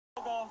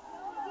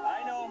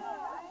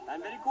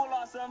I'm very cool,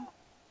 awesome.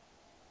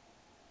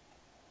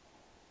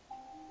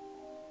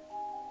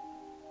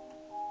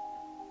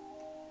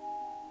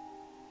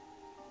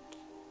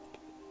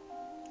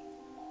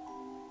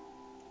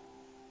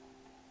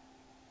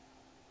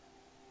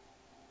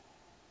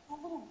 A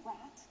little rat.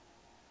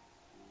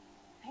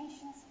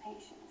 Patience,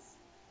 patience.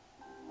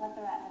 Let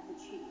the rat have the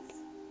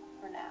cheese.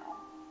 For now.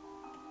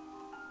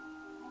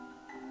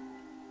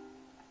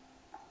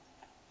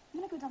 I'm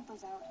gonna go dump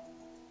those out.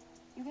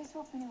 You guys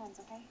swap for new ones,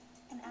 okay?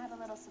 And add a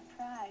little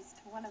surprise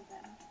to one of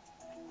them.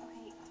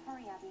 Okay,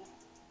 hurry, Abby.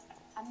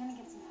 I'm gonna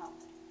get some help.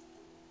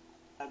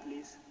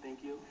 Please,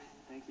 thank you,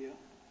 thank you.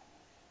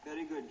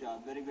 Very good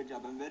job, very good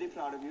job. I'm very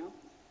proud of you.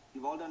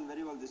 You've all done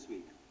very well this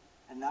week.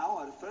 And now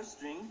our first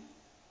string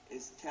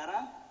is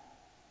Tara,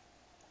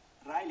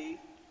 Riley,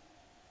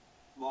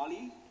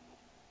 Molly,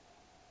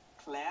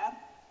 Claire,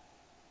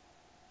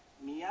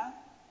 Mia,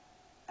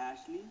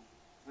 Ashley,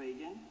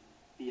 Reagan,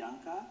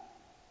 Bianca,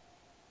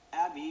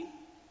 Abby,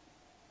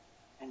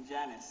 and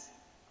Janice.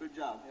 Good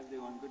job,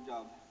 everyone. Good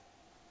job.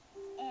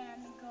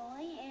 And the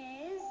goalie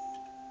is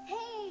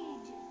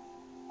Paige.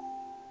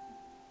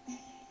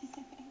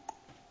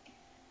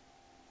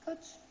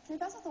 Coach, can you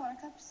pass out the water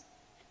cups?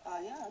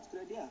 Yeah, that's a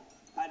good idea.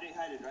 Hydrate,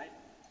 hydrate, right?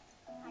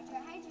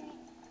 Hydrate, hydrate.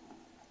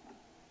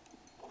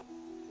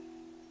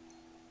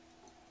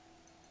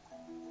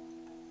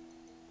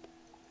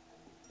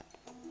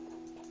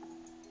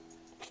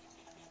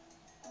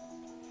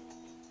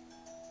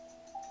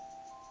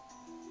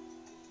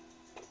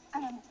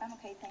 I'm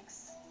okay,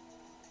 thanks.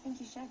 I think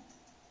you should.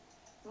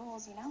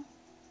 Rules, you know?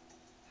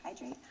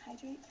 Hydrate,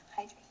 hydrate,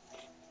 hydrate.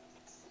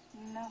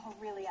 No,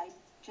 really, I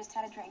just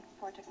had a drink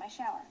before I took my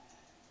shower.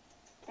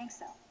 Think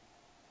so.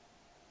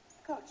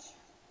 Coach,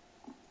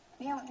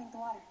 Mia won't drink the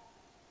water.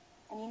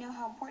 And you know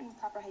how important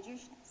proper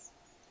hydration is.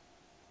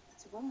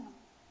 It's a woman.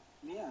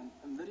 Mia,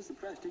 I'm very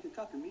surprised. Take a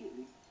cup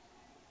immediately.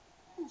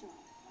 Enjoy.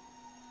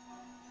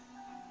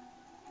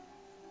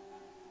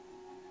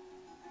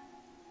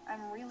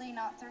 I'm really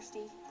not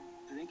thirsty.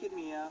 Drink it,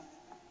 Mia.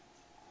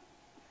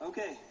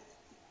 Okay,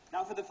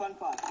 now for the fun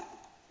part.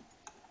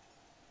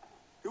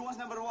 Who was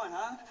number one,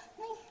 huh?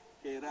 Me.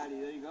 Okay,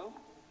 Riley, there you go.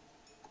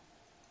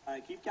 All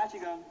right, keep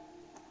catching on.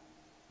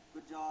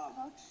 Good job.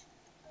 Coach,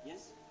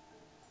 Yes?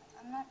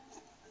 I'm not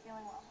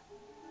feeling well.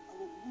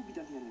 We'll be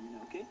done here in a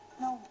minute, okay?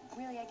 No,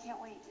 really, I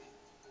can't wait.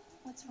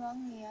 What's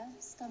wrong, Mia?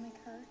 Stomach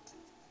hurt?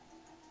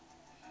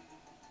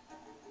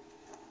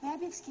 May I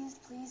be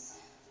excused, please?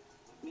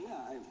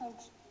 Mia,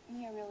 Coach,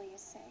 Mia really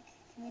is sick.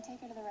 Can we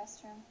take her to the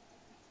restroom?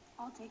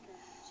 I'll take her.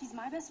 She's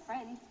my best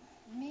friend.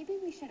 Maybe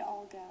we should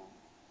all go.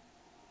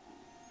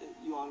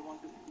 You all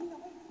want to... Mia,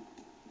 wait.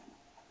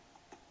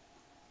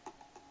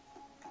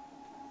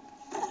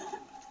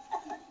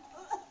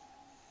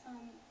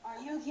 Are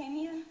you okay,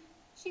 Mia?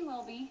 She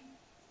will be.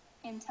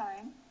 In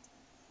time.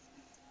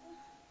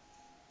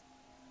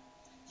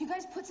 You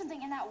guys put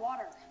something in that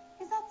water.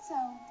 Is that so?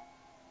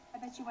 I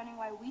bet you're wondering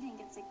why we didn't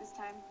get sick this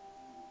time.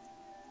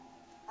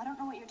 I don't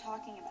know what you're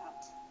talking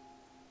about.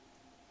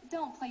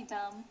 Don't play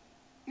dumb.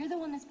 You're the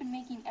one that's been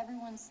making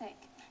everyone sick.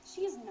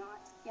 She is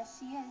not. Yes,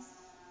 she is.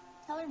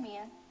 Tell her,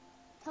 Mia.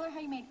 Tell her how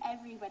you made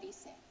everybody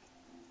sick.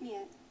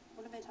 Mia,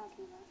 what are they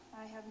talking about?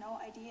 I have no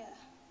idea.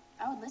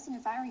 I would listen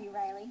if I were you,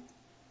 Riley.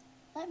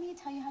 Let me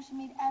tell you how she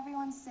made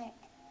everyone sick.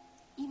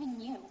 Even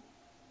you.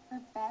 Her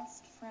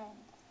best friend.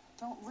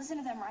 Don't listen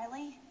to them,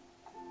 Riley.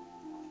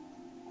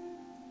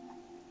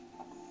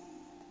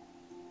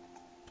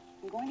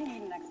 I'm going to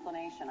need an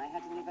explanation. I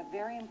had to leave a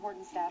very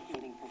important staff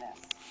meeting for this.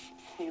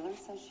 Taylor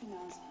says she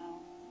knows how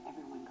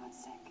everyone got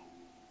sick.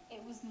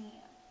 It was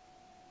Mia.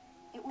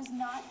 It was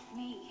not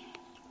me.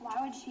 Why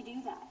would she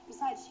do that?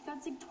 Besides, she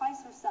got sick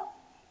twice herself.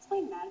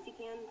 Explain that if you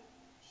can.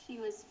 She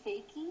was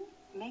faking?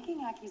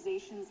 Making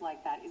accusations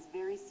like that is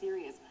very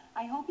serious.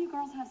 I hope you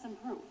girls have some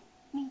proof.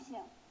 Me too.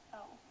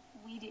 Oh,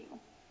 we do.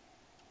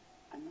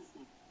 I'm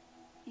listening.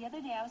 The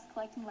other day I was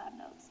collecting lab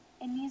notes,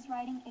 and Mia's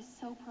writing is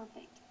so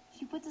perfect.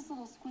 She puts this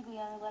little squiggly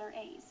on her letter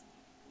A's.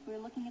 We were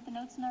looking at the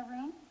notes in our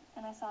room,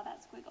 and I saw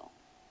that squiggle.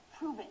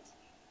 Prove it.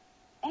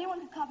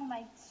 Anyone could copy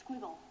my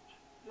squiggle.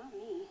 Not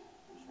me.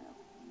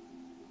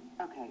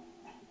 True. Okay,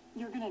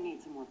 you're going to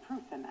need some more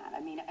proof than that.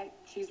 I mean,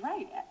 she's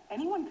right.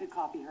 Anyone could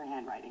copy her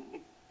handwriting,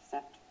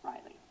 except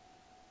Riley.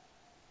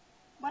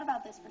 What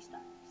about this for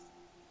starters?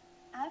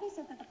 Abby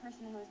said that the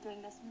person who was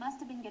doing this must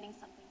have been getting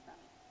something from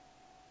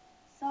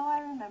it. So I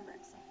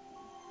remembered something.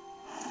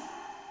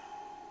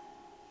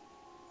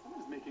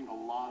 Someone's making a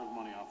lot of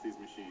money off these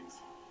machines.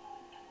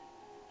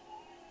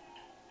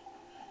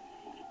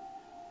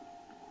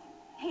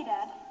 Hey,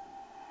 Dad.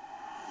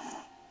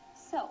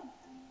 So,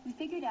 we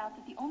figured out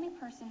that the only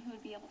person who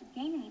would be able to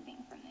gain anything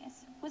from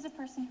this was a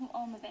person who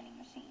owned the vending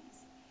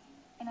machines.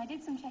 And I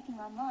did some checking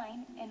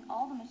online, and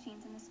all the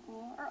machines in the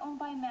school are owned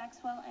by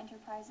Maxwell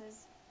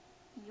Enterprises,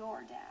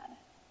 your dad.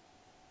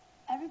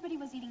 Everybody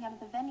was eating out of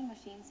the vending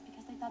machines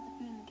because they thought the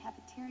food in the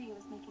cafeteria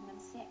was making them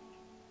sick.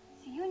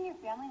 So you and your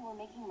family were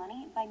making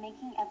money by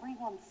making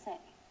everyone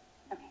sick.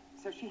 Okay,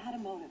 so she had a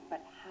motive,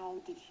 but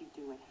how did she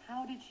do it?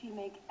 How did she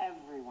make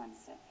everyone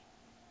sick?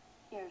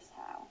 Here's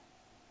how.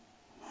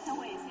 No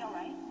way, is he all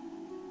right?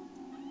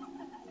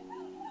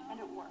 And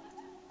it worked.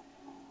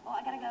 Well,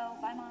 I gotta go.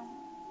 Bye, Mom.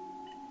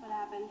 What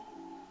happened?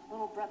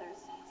 Little brothers.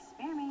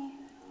 Spare me.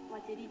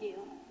 What did he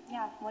do?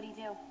 Yeah, what'd he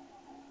do?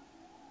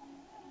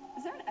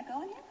 Is there an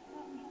echo in here?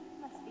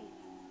 Must be.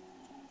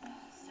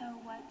 So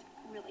what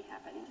really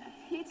happened?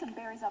 He ate some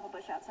berries off a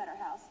bush outside our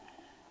house.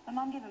 My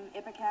mom gave him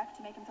Ipecac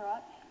to make him throw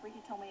up.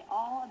 Ricky told me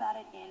all about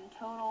it in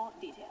total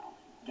detail.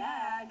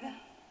 Gag.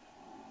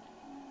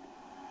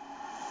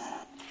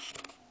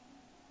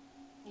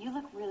 You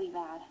look really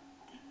bad.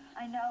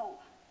 I know.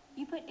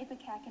 You put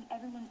Ipecac in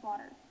everyone's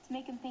water to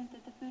make him think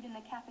that the food in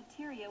the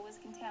cafeteria was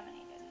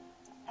contaminated.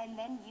 And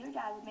then your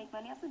dad would make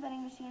money off the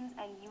vending machines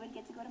and you would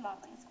get to go to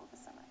modeling school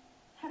this summer.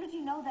 How did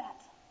you know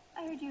that?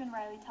 I heard you and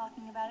Riley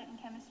talking about it in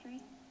chemistry.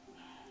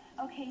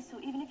 Okay, so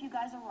even if you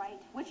guys are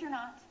right, which you're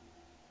not,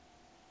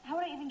 how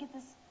would I even get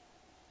this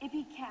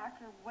Ipecac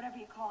or whatever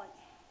you call it?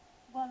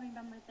 Well,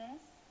 remember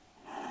this?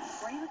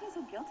 Why are you looking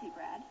so guilty,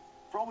 Brad?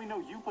 For all we know,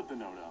 you put the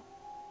note up.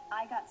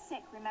 I got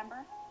sick,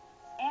 remember?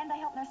 And I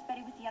helped Nurse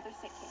Betty with the other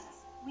sick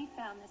kids. We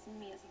found this in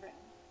Mia's room.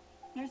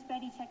 Nurse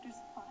Betty checked her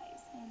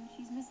supplies, and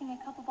she's missing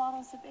a couple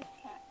bottles of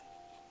Ipecac.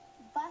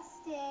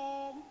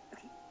 Busted.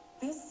 Okay,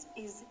 this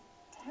is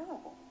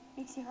terrible.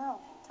 It's your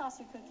girl. Toss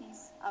your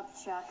cookies. Up,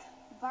 Chuck.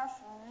 Barf.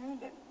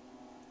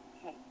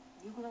 Okay,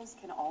 you girls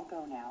can all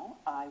go now.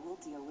 I will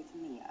deal with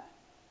Mia.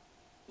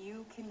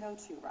 You can go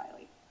too,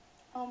 Riley.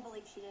 I won't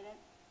believe she did it.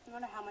 No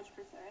matter how much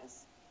proof there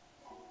is.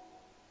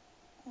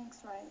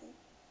 Thanks, Riley.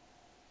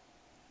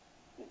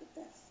 You're the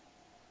best.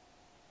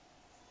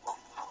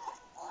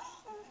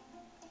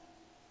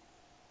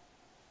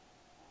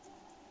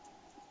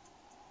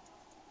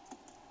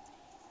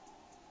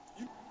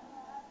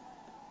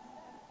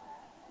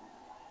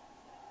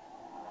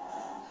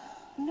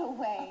 No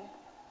way.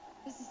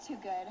 This is too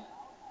good.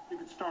 You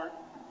can start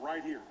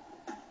right here.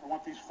 I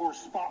want these four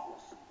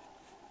spotless.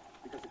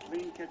 Because a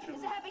clean kitchen...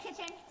 It's a happy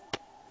kitchen.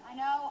 I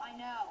know.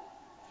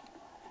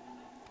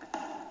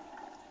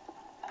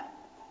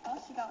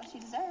 Well, she got what she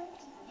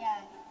deserved.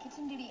 Yeah,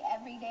 kitchen duty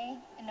every day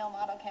and no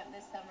model camp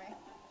this summer.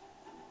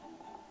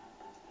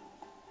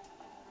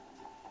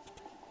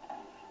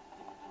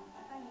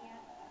 Hi, Mia.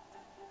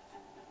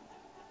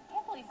 I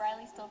can't believe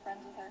Riley's still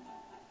friends with her.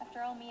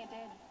 After all Mia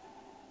did.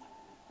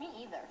 Me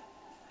either.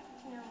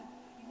 You know,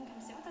 you can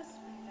come sit with us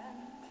when you're done.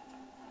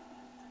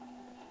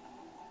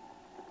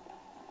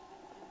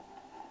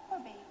 Poor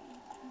baby.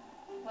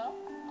 Well,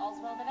 all's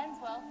well that ends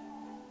well.